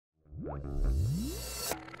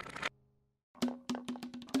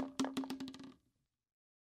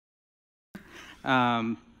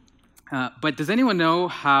But does anyone know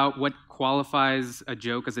what qualifies a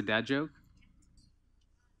joke as a dad joke?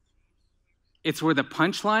 It's where the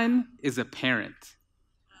punchline is apparent.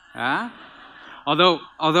 Huh? Although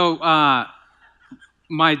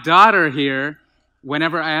my daughter here,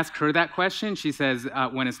 whenever I ask her that question, she says,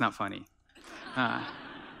 when it's not funny.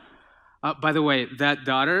 By the way, that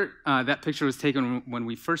daughter, that picture was taken when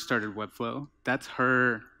we first started Webflow. That's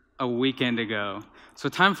her a weekend ago. So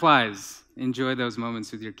time flies. Enjoy those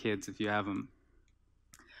moments with your kids if you have them.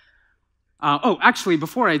 Oh, actually,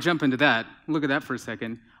 before I jump into that, look at that for a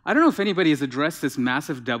second. I don't know if anybody has addressed this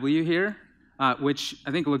massive W here, which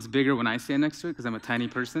I think looks bigger when I stand next to it because I'm a tiny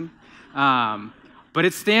person. But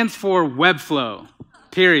it stands for Webflow,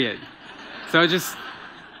 period. So just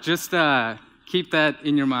keep that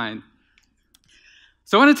in your mind.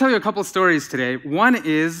 So I want to tell you a couple stories today. One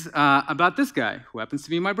is about this guy, who happens to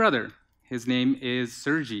be my brother. His name is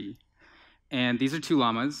Sergi. And these are two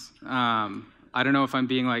llamas. I don't know if I'm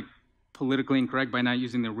being politically incorrect by not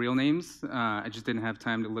using their real names. I just didn't have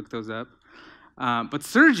time to look those up. But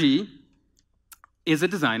Sergi is a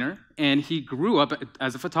designer, and he grew up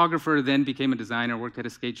as a photographer, then became a designer, worked at a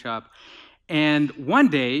skate shop. And one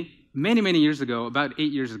day, many, many years ago, about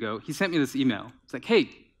 8 years ago, he sent me this email. It's like, hey,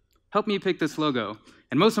 help me pick this logo.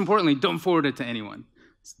 And most importantly, don't forward it to anyone,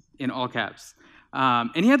 in all caps.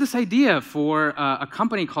 And he had this idea for a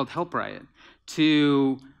company called Help Riot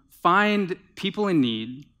to find people in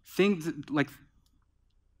need, things like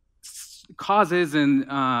causes and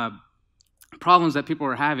problems that people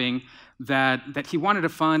were having that he wanted to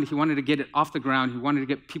fund. He wanted to get it off the ground. He wanted to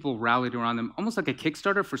get people rallied around them, almost like a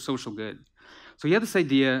Kickstarter for social good. So he had this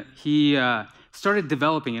idea. He started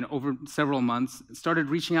developing it over several months, started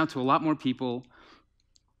reaching out to a lot more people,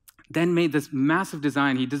 then made this massive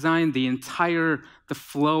design. He designed the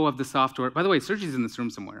flow of the software. By the way, Sergi's in this room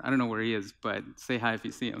somewhere. I don't know where he is, but say hi if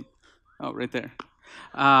you see him. Oh, right there.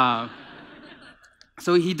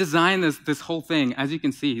 So he designed this whole thing. As you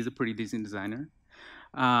can see, he's a pretty decent designer.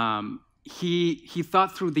 He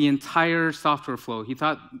thought through the entire software flow. He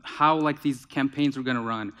thought how these campaigns were going to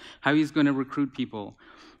run, how he's going to recruit people.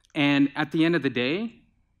 And at the end of the day,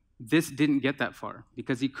 this didn't get that far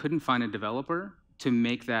because he couldn't find a developer to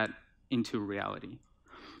make that into reality.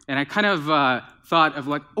 And I kind of thought of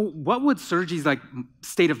what would Sergi's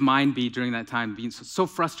state of mind be during that time, being so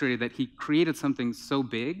frustrated that he created something so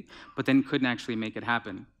big, but then couldn't actually make it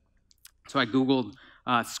happen. So I Googled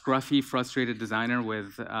scruffy, frustrated designer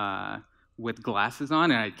with glasses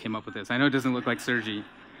on, and I came up with this. I know it doesn't look like Sergi,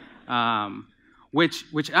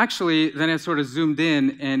 which actually, then I sort of zoomed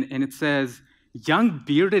in, and it says, young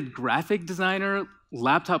bearded graphic designer,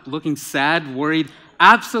 laptop looking sad, worried,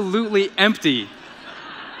 absolutely empty.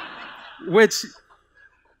 Which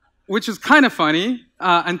is kind of funny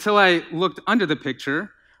until I looked under the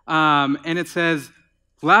picture, and it says,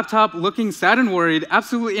 laptop looking sad and worried,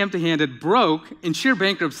 absolutely empty-handed, broke, in sheer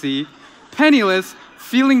bankruptcy, penniless,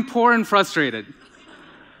 feeling poor and frustrated.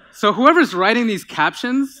 So whoever's writing these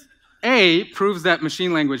captions, A, proves that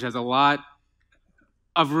machine language has a lot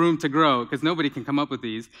of room to grow, because nobody can come up with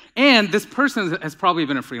these, and this person has probably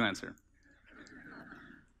been a freelancer.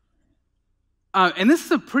 And this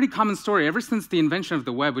is a pretty common story. Ever since the invention of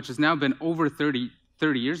the web, which has now been over 30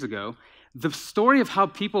 years ago, the story of how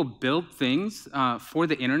people build things for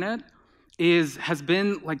the internet has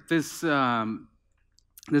been this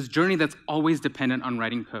journey that's always dependent on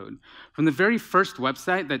writing code. From the very first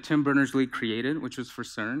website that Tim Berners-Lee created, which was for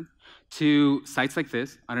CERN, to sites like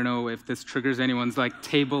this. I don't know if this triggers anyone's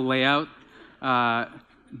table layout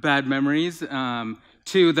bad memories,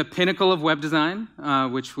 to the pinnacle of web design,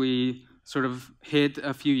 which we sort of hit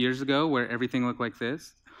a few years ago, where everything looked like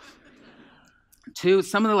this, to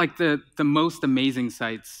some of the most amazing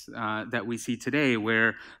sites that we see today,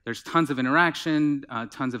 where there's tons of interaction,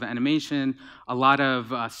 tons of animation, a lot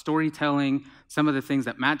of storytelling, some of the things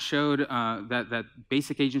that Matt showed that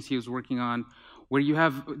Basic Agency was working on, where you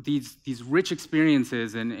have these rich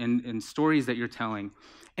experiences and stories that you're telling.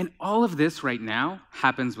 And all of this right now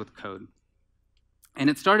happens with code. And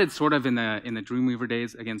it started sort of in the Dreamweaver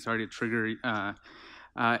days. Again, sorry to trigger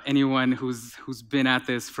anyone who's been at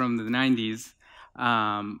this from the 90s.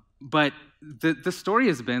 But the story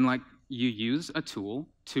has been you use a tool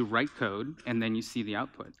to write code, and then you see the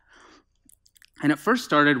output. And it first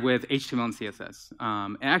started with HTML and CSS.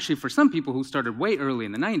 And actually, for some people who started way early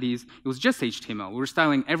in the 90s, it was just HTML. We were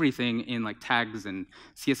styling everything in tags, and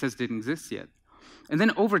CSS didn't exist yet. And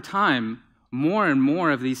then over time, more and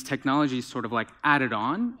more of these technologies sort of added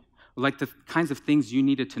on, like the kinds of things you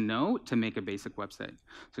needed to know to make a basic website.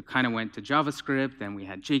 So it kind of went to JavaScript, then we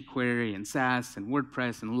had jQuery and Sass and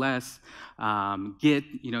WordPress and Less, Git.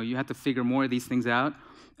 You had to figure more of these things out.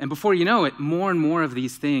 And before you know it, more and more of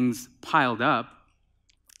these things piled up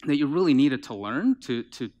that you really needed to learn to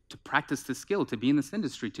practice this skill, to be in this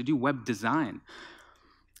industry, to do web design.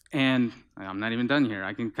 And I'm not even done here.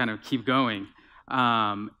 I can kind of keep going.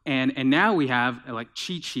 And now we have like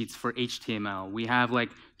cheat sheets for HTML. We have like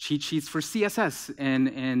cheat sheets for CSS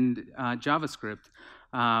and JavaScript.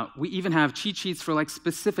 We even have cheat sheets for like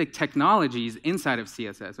specific technologies inside of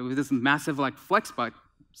CSS. So we have this massive like Flexbox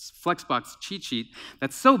cheat sheet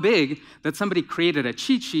that's so big that somebody created a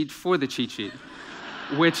cheat sheet for the cheat sheet,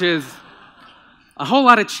 which is a whole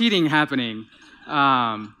lot of cheating happening.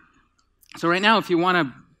 So right now, if you want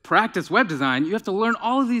to practice web design, you have to learn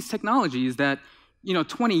all of these technologies that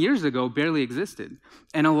 20 years ago barely existed.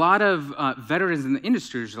 And a lot of veterans in the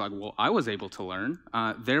industry are like, well, I was able to learn,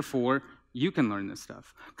 therefore you can learn this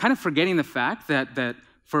stuff. Kind of forgetting the fact that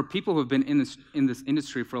for people who have been in this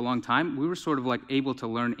industry for a long time, we were sort of like able to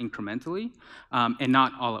learn incrementally and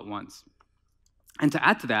not all at once. And to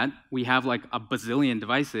add to that, we have like a bazillion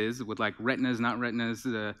devices with like retinas, not retinas,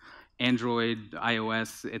 Android,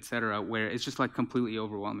 iOS, et cetera, where it's just like completely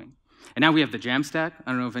overwhelming. And now we have the Jamstack.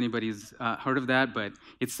 I don't know if anybody's heard of that, but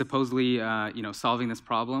it's supposedly solving this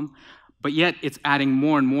problem. But yet it's adding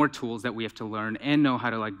more and more tools that we have to learn and know how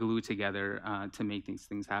to like glue together to make these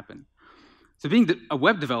things happen. So being a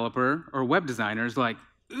web developer or web designer is like,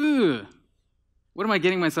 ugh, what am I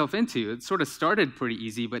getting myself into? It sort of started pretty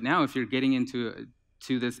easy, but now if you're getting into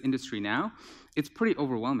this industry now, it's pretty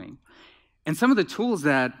overwhelming. And some of the tools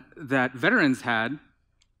that veterans had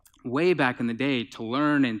way back in the day to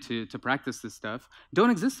learn and to practice this stuff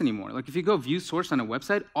don't exist anymore. Like if you go view source on a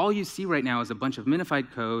website, all you see right now is a bunch of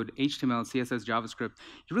minified code, HTML, CSS, JavaScript.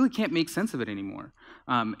 You really can't make sense of it anymore.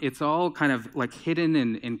 It's all kind of like hidden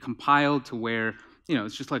and compiled to where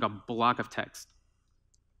it's just like a block of text.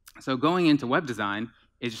 So going into web design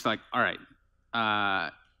is just like, all right,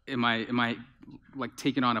 am I like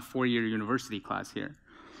taking on a 4-year university class here?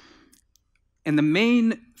 And the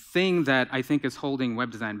main thing that I think is holding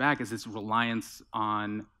web design back is this reliance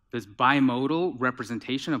on this bimodal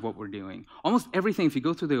representation of what we're doing. Almost everything, if you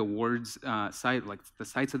go through the awards site, like the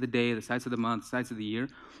sites of the day, the sites of the month, sites of the year,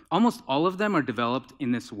 almost all of them are developed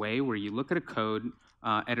in this way where you look at a code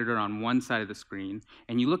editor on one side of the screen,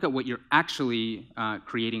 and you look at what you're actually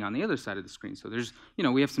creating on the other side of the screen. So there's,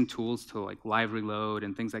 we have some tools to like live reload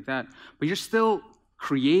and things like that, but you're still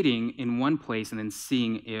creating in one place and then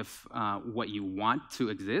seeing if what you want to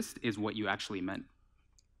exist is what you actually meant.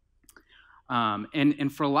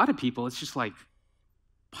 And for a lot of people, it's just like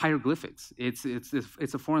hieroglyphics. It's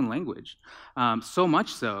a foreign language. So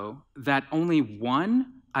much so that only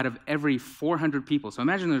 1 out of every 400 people, so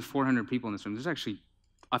imagine there's 400 people in this room, there's actually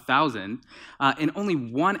 1,000, and only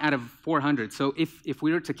 1 out of 400. So if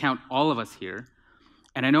we were to count all of us here,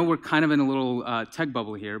 and I know we're kind of in a little tech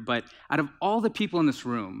bubble here, but out of all the people in this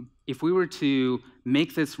room, if we were to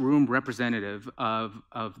make this room representative of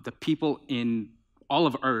the people in all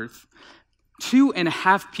of Earth,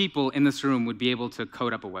 2.5 people in this room would be able to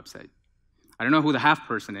code up a website. I don't know who the half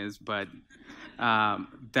person is, but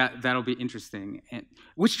that'll be interesting.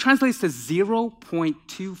 Which translates to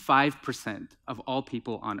 0.25% of all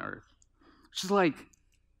people on Earth, which is like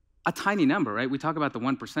a tiny number, right? We talk about the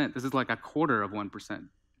 1%. This is like a quarter of 1%. And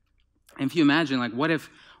if you imagine, like, what if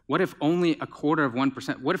only a quarter of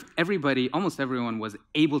 1%? What if almost everyone was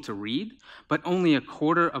able to read, but only a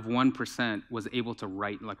quarter of 1% was able to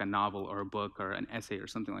write like a novel or a book or an essay or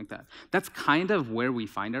something like that? That's kind of where we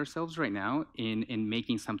find ourselves right now in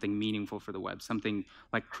making something meaningful for the web, something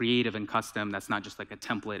like creative and custom that's not just like a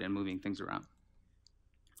template and moving things around.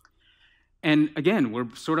 And again, we're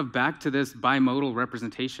sort of back to this bimodal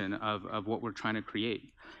representation of what we're trying to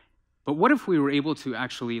create. But what if we were able to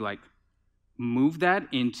actually like move that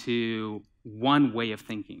into one way of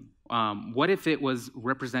thinking? What if it was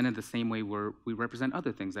represented the same way we represent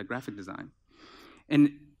other things like graphic design?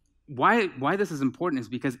 And why this is important is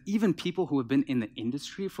because even people who have been in the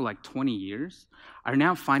industry for like 20 years are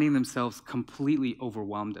now finding themselves completely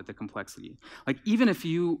overwhelmed at the complexity. Like even if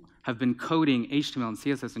you have been coding HTML and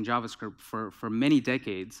CSS and JavaScript for many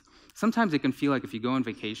decades, sometimes it can feel like if you go on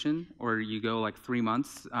vacation or you go like 3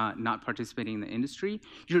 months not participating in the industry,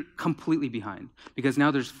 you're completely behind because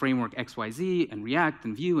now there's framework XYZ and React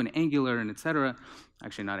and Vue and Angular and et cetera.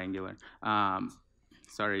 Actually, not Angular.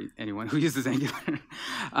 Sorry, anyone who uses Angular.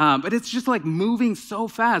 But it's just like moving so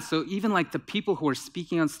fast. So even like the people who are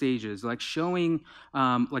speaking on stages, like showing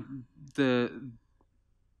like the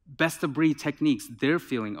best-of-breed techniques, they're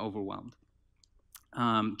feeling overwhelmed.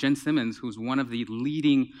 Jen Simmons, who's one of the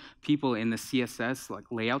leading people in the CSS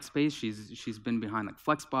layout space, she's been behind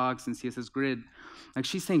Flexbox and CSS Grid.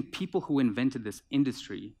 She's saying people who invented this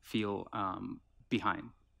industry feel behind.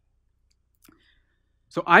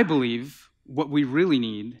 So I believe what we really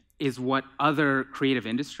need is what other creative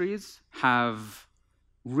industries have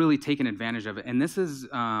really taken advantage of it, and this is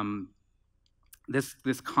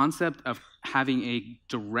this concept of having a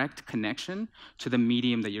direct connection to the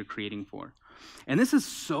medium that you're creating for. And this is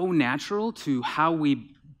so natural to how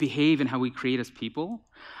we behave and how we create as people.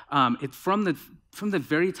 It's from the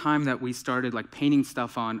very time that we started painting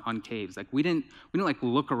stuff on caves. We didn't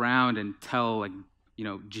look around and tell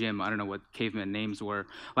Jim, I don't know what caveman names were,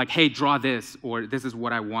 hey, draw this, or this is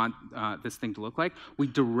what I want this thing to look like. We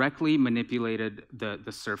directly manipulated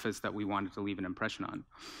the surface that we wanted to leave an impression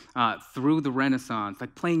on. Through the Renaissance,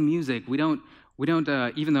 playing music, we don't,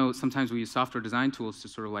 even though sometimes we use software design tools to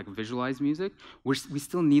sort of visualize music, we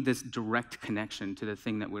still need this direct connection to the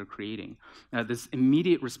thing that we're creating. This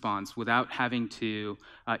immediate response without having to,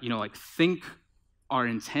 think our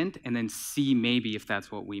intent and then see maybe if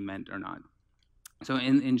that's what we meant or not. So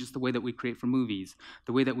in just the way that we create for movies,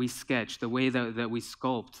 the way that we sketch, the way that we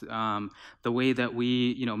sculpt, the way that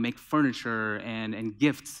we make furniture and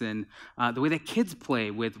gifts, and the way that kids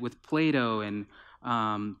play with Play-Doh, and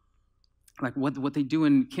what they do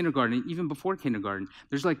in kindergarten, and even before kindergarten,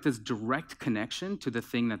 there's this direct connection to the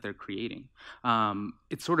thing that they're creating.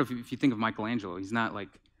 It's sort of, if you think of Michelangelo, he's not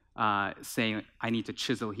saying, I need to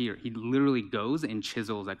chisel here. He literally goes and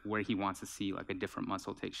chisels where he wants to see a different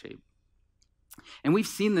muscle take shape. And we've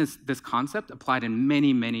seen this concept applied in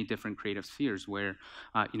many, many different creative spheres where,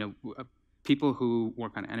 people who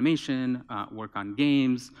work on animation, work on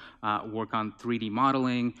games, work on 3D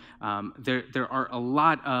modeling. There are a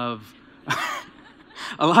lot of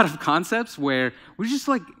a lot of concepts where we're just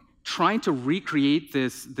trying to recreate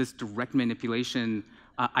this direct manipulation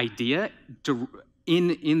idea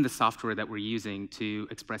in the software that we're using to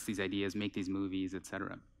express these ideas, make these movies,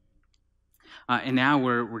 etc. And now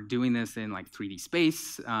we're doing this in 3D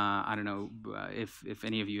space. I don't know if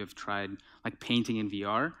any of you have tried painting in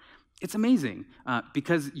VR. It's amazing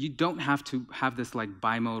because you don't have to have this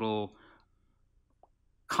bimodal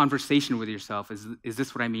conversation with yourself. Is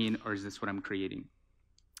this what I mean, or is this what I'm creating?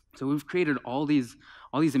 So we've created all these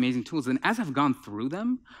amazing tools, and as I've gone through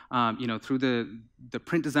them, through the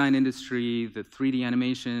print design industry, the 3D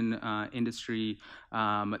animation industry,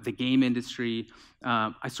 the game industry,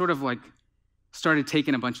 I sort of started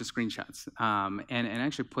taking a bunch of screenshots and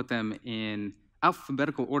actually put them in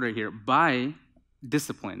alphabetical order here by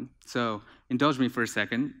discipline. So indulge me for a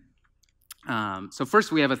second. So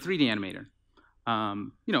first we have a 3D animator.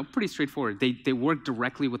 Pretty straightforward. They work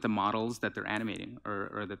directly with the models that they're animating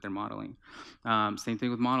or that they're modeling. Same thing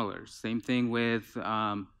with modelers. Same thing with,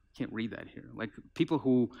 can't read that here, people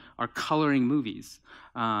who are coloring movies.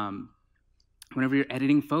 Whenever you're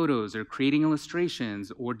editing photos or creating illustrations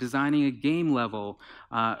or designing a game level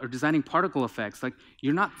or designing particle effects,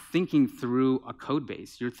 you're not thinking through a code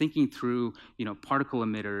base. You're thinking through particle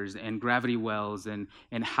emitters and gravity wells and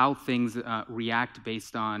how things react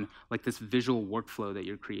based on this visual workflow that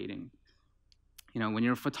you're creating. When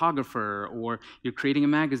you're a photographer or you're creating a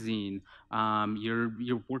magazine,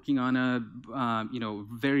 you're working on a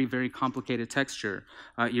very, very complicated texture.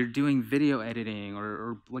 You're doing video editing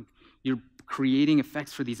or you're creating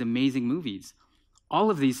effects for these amazing movies. All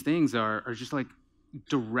of these things are just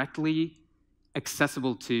directly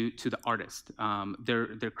accessible to the artist.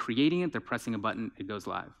 They're creating it, they're pressing a button, it goes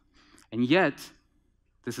live. And yet,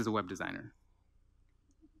 this is a web designer.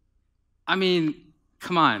 I mean,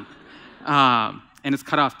 come on. And it's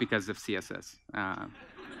cut off because of CSS.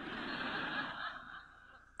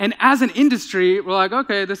 And as an industry, we're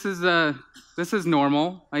okay, this is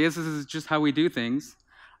normal. I guess this is just how we do things.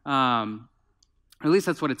 At least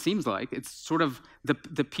that's what it seems like. It's sort of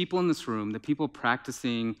the people in this room, the people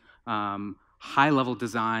practicing high-level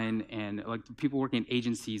design, and the people working in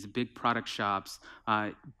agencies, big product shops,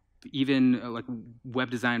 even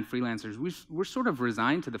web design freelancers. We're sort of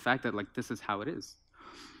resigned to the fact that this is how it is.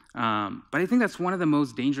 But I think that's one of the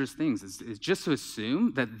most dangerous things is just to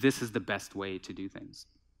assume that this is the best way to do things.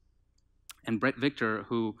 And Brett Victor,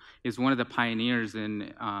 who is one of the pioneers in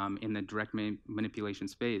the direct manipulation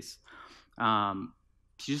space,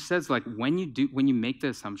 he just says when you make the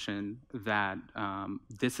assumption that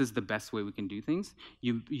this is the best way we can do things,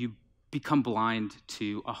 you become blind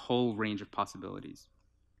to a whole range of possibilities.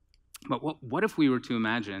 But what if we were to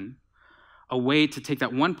imagine a way to take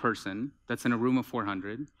that one person that's in a room of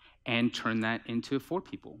 400 and turn that into 4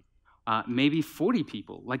 people, maybe 40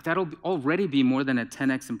 people. Like that'll already be more than a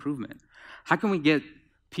 10x improvement. How can we get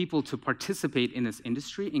people to participate in this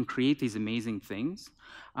industry and create these amazing things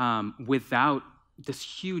without this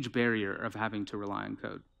huge barrier of having to rely on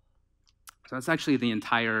code? So that's actually the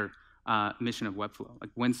entire mission of Webflow. Like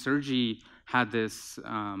when Sergi had this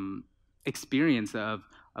experience of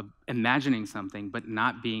imagining something but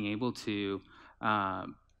not being able to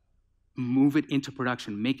move it into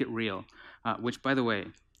production, make it real, which, by the way,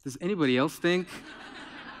 does anybody else think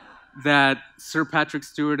that Sir Patrick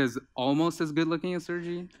Stewart is almost as good looking as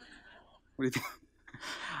Sergi? What do you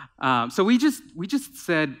think? So we just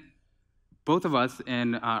said, both of us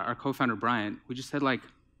and our co-founder Brian, we just said, like,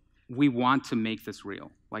 we want to make this real.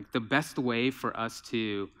 Like the best way for us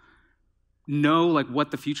to know like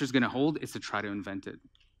what the future is going to hold is to try to invent it.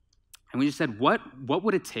 And we just said, what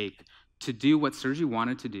would it take to do what Sergi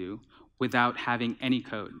wanted to do without having any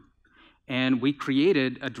code? And we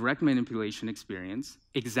created a direct manipulation experience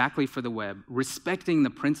exactly for the web, respecting the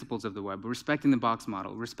principles of the web, respecting the box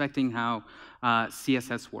model, respecting how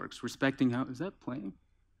CSS works, respecting how, is that playing?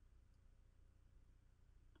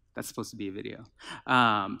 That's supposed to be a video.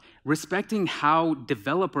 Respecting how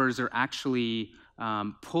developers are actually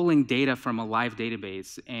pulling data from a live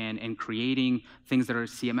database and creating things that are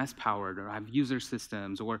CMS powered or have user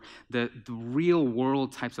systems or the real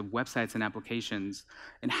world types of websites and applications.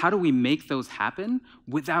 And how do we make those happen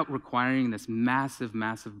without requiring this massive,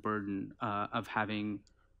 massive burden of having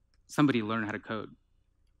somebody learn how to code?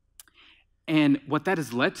 And what that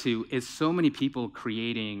has led to is so many people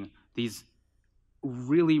creating these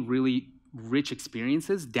really, really rich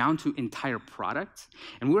experiences down to entire products.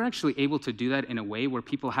 And we're actually able to do that in a way where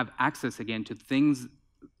people have access again to things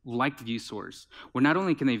like view source, where not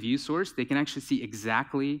only can they view source, they can actually see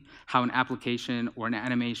exactly how an application or an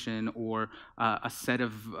animation or a set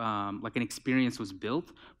of like an experience was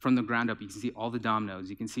built from the ground up. You can see all the DOM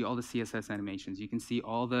nodes, you can see all the CSS animations, you can see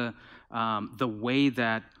all the way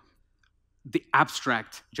that the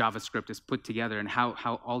abstract JavaScript is put together and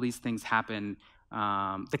how all these things happen.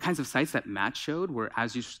 The kinds of sites that Matt showed, where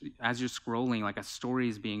as you're scrolling, like a story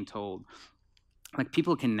is being told. Like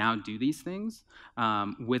people can now do these things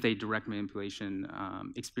with a direct manipulation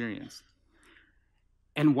experience.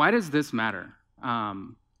 And why does this matter?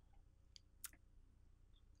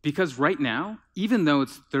 Because right now, even though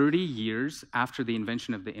it's 30 years after the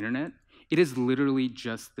invention of the internet, it is literally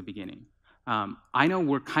just the beginning. I know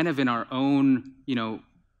we're kind of in our own,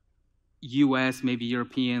 US, maybe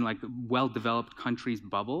European, like well-developed countries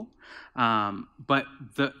bubble. But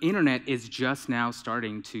the internet is just now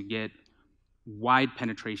starting to get wide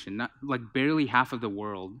penetration. Not, like barely half of the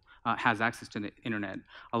world has access to the internet.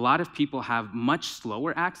 A lot of people have much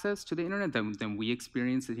slower access to the internet than we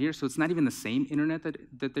experience it here. So it's not even the same internet that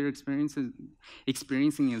they're experiencing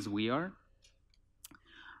as we are.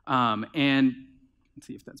 And let's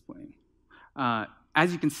see if that's playing.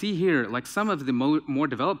 As you can see here, like some of the more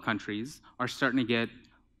developed countries are starting to get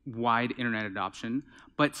wide internet adoption,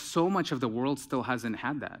 but so much of the world still hasn't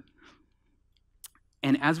had that.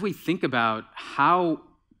 And as we think about how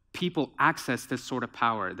people access this sort of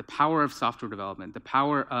power, the power of software development, the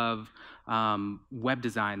power of web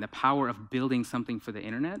design, the power of building something for the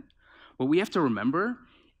internet, what we have to remember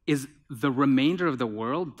is the remainder of the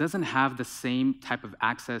world doesn't have the same type of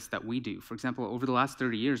access that we do. For example, over the last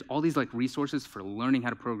 30 years, all these like resources for learning how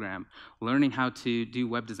to program, learning how to do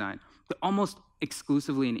web design, they're almost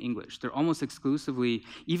exclusively in English. They're almost exclusively,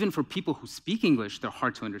 even for people who speak English, they're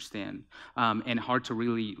hard to understand and hard to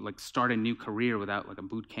really like start a new career without like a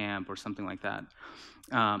boot camp or something like that.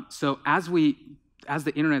 So as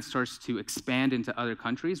the internet starts to expand into other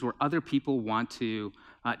countries where other people want to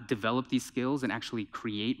develop these skills and actually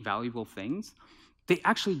create valuable things, they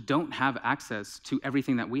actually don't have access to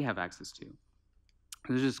everything that we have access to.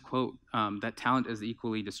 There's this quote that talent is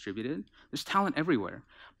equally distributed. There's talent everywhere,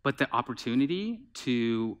 but the opportunity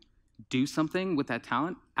to do something with that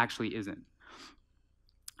talent actually isn't.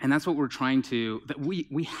 And that's what we're trying to, that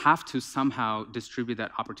we have to somehow distribute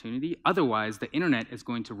that opportunity. Otherwise, the internet is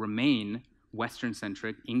going to remain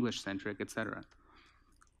Western-centric, English-centric, et cetera.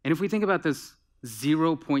 And if we think about this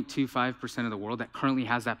 0.25% of the world that currently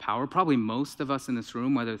has that power, probably most of us in this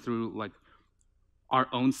room, whether through like our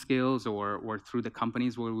own skills or through the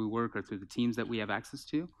companies where we work or through the teams that we have access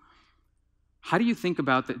to, how do you think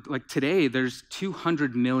about that? Like today, there's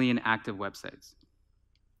 200 million active websites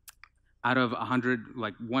out of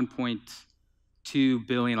 1.2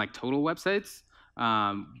 billion like total websites.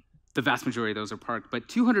 The vast majority of those are parked, but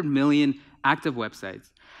 200 million active websites.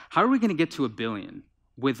 How are we going to get to 1 billion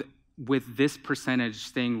with this percentage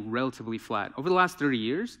staying relatively flat? Over the last 30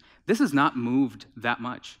 years, this has not moved that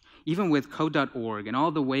much. even with code.org and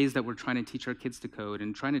all the ways that we're trying to teach our kids to code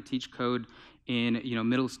and trying to teach code in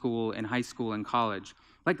middle school and high school and college,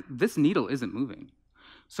 like this needle isn't moving.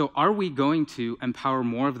 So are we going to empower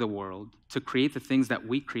more of the world to create the things that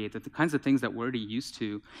we create, the kinds of things that we're already used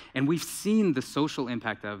to, and we've seen the social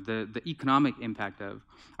impact of, the economic impact of?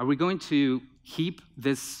 Are we going to keep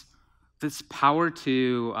this power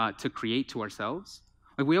to create to ourselves?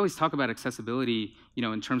 Like we always talk about accessibility,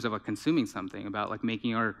 in terms of like consuming something, about like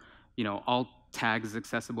making our, alt tags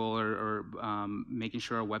accessible, or making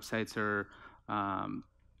sure our websites are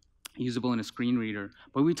usable in a screen reader,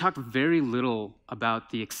 but we talk very little about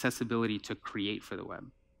the accessibility to create for the web.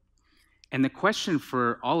 And the question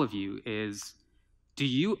for all of you is, do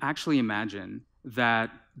you actually imagine that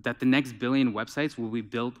the next billion websites will be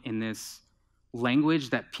built in this language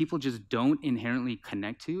that people just don't inherently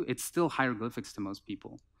connect to? It's still hieroglyphics to most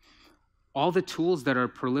people. All the tools that are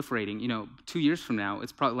proliferating, 2 years from now,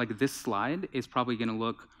 it's probably like this slide is probably going to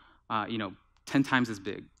look, 10 times as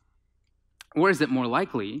big. Or is it more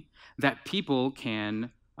likely that people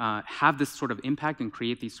can have this sort of impact and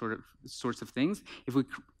create these sorts of things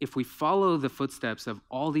if we follow the footsteps of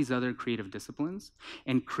all these other creative disciplines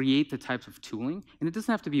and create the types of tooling? And it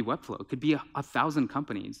doesn't have to be Webflow. It could be 1,000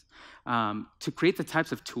 companies to create the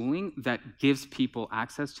types of tooling that gives people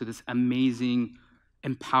access to this amazing,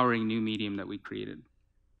 empowering new medium that we created.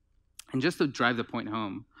 And just to drive the point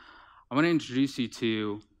home, I want to introduce you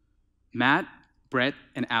to Matt, Brett,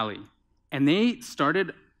 and Ali. And they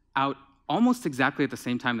started out almost exactly at the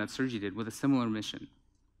same time that Sergi did, with a similar mission.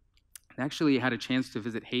 They actually had a chance to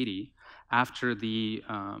visit Haiti after the,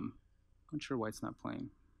 I'm not sure why it's not playing.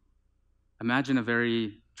 Imagine a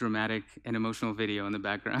very dramatic and emotional video in the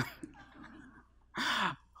background.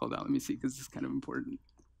 Hold on, let me see, because this is kind of important.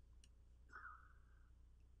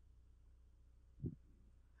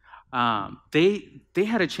 They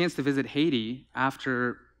had a chance to visit Haiti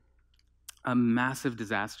after a massive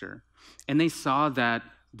disaster. And they saw that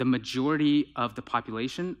the majority of the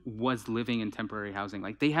population was living in temporary housing.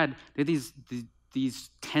 Like they had these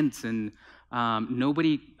tents, and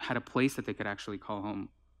nobody had a place that they could actually call home.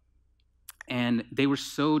 And they were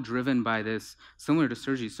so driven by this, similar to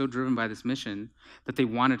Sergi, so driven by this mission that they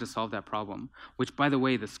wanted to solve that problem, which, by the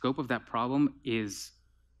way, the scope of that problem is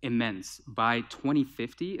immense. By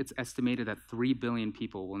 2050, it's estimated that 3 billion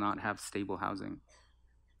people will not have stable housing.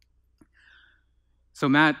 So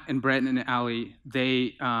Matt and Brett and Ali,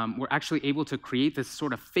 they were actually able to create this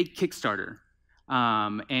sort of fake Kickstarter.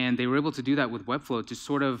 And they were able to do that with Webflow to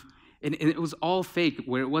sort of, and it was all fake,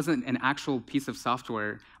 where it wasn't an actual piece of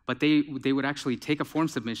software, but they would actually take a form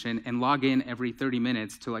submission and log in every 30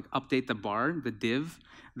 minutes to like update the bar, the div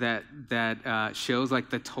that shows like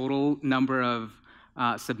the total number of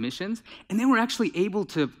submissions. And they were actually able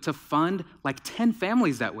to fund like 10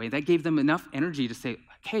 families that way. That gave them enough energy to say,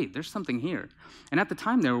 hey, there's something here. And at the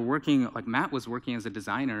time, they were working, like Matt was working as a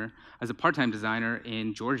designer, as a part-time designer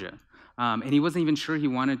in Georgia. And he wasn't even sure he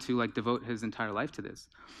wanted to like devote his entire life to this.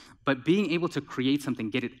 But being able to create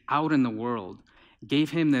something, get it out in the world,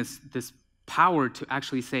 gave him this power to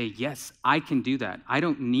actually say, yes, I can do that. I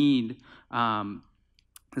don't need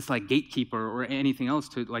this like gatekeeper or anything else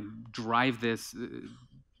to like drive this,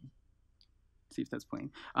 see if that's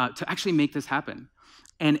playing, to actually make this happen.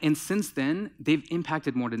 And since then, they've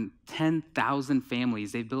impacted more than 10,000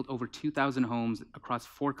 families. They've built over 2,000 homes across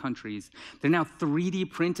 4 countries. They're now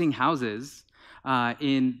 3D printing houses. They're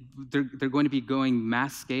going to be going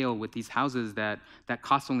mass scale with these houses that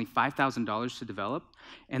cost only $5,000 to develop.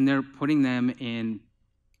 And they're putting them in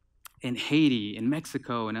Haiti, in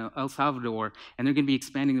Mexico, in El Salvador, and they're going to be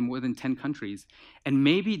expanding in more than 10 countries. And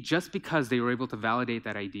maybe just because they were able to validate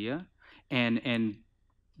that idea and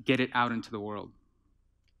get it out into the world.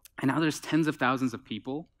 And now there's tens of thousands of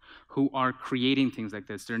people who are creating things like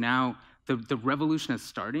this. They're now, the revolution is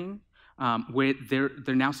starting, where they're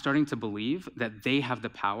now starting to believe that they have the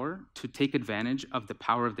power to take advantage of the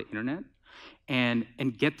power of the internet and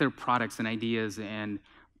get their products and ideas and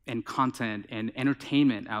content and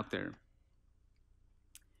entertainment out there.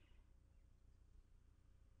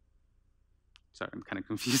 Sorry, I'm kind of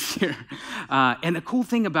confused here. And the cool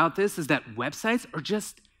thing about this is that websites are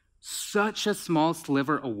just such a small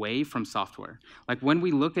sliver away from software. Like when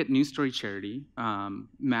we look at News Story Charity,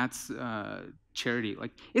 Matt's charity,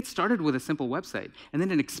 like it started with a simple website and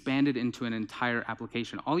then it expanded into an entire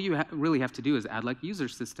application. All you really have to do is add like user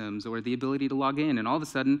systems or the ability to log in, and all of a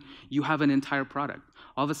sudden you have an entire product.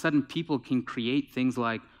 All of a sudden people can create things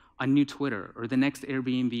like a new Twitter or the next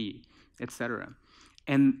Airbnb, etc.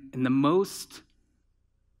 And the most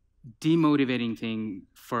demotivating thing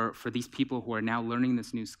for these people who are now learning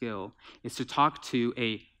this new skill is to talk to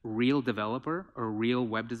a real developer or real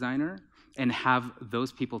web designer and have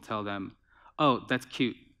those people tell them, oh, that's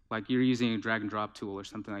cute. Like you're using a drag and drop tool or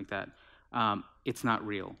something like that. It's not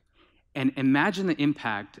real. And imagine the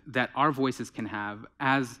impact that our voices can have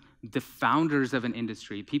as the founders of an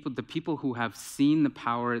industry, the people who have seen the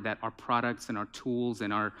power that our products and our tools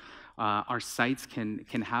and our sites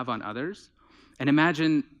can have on others. And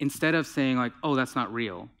imagine, instead of saying like, oh, that's not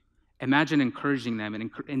real, imagine encouraging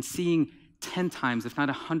them and seeing 10 times, if not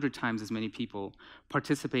 100 times as many people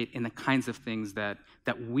participate in the kinds of things that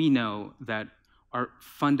we know that are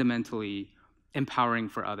fundamentally empowering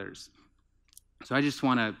for others. So I just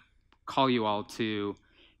want to call you all to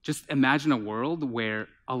just imagine a world where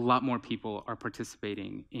a lot more people are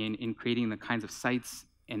participating in creating the kinds of sites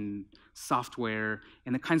and software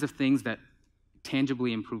and the kinds of things that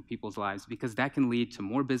tangibly improve people's lives, because that can lead to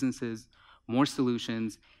more businesses, more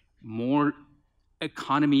solutions, more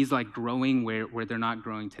economies like growing where they're not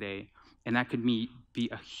growing today. And that could be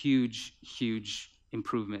a huge, huge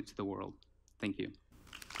improvement to the world. Thank you.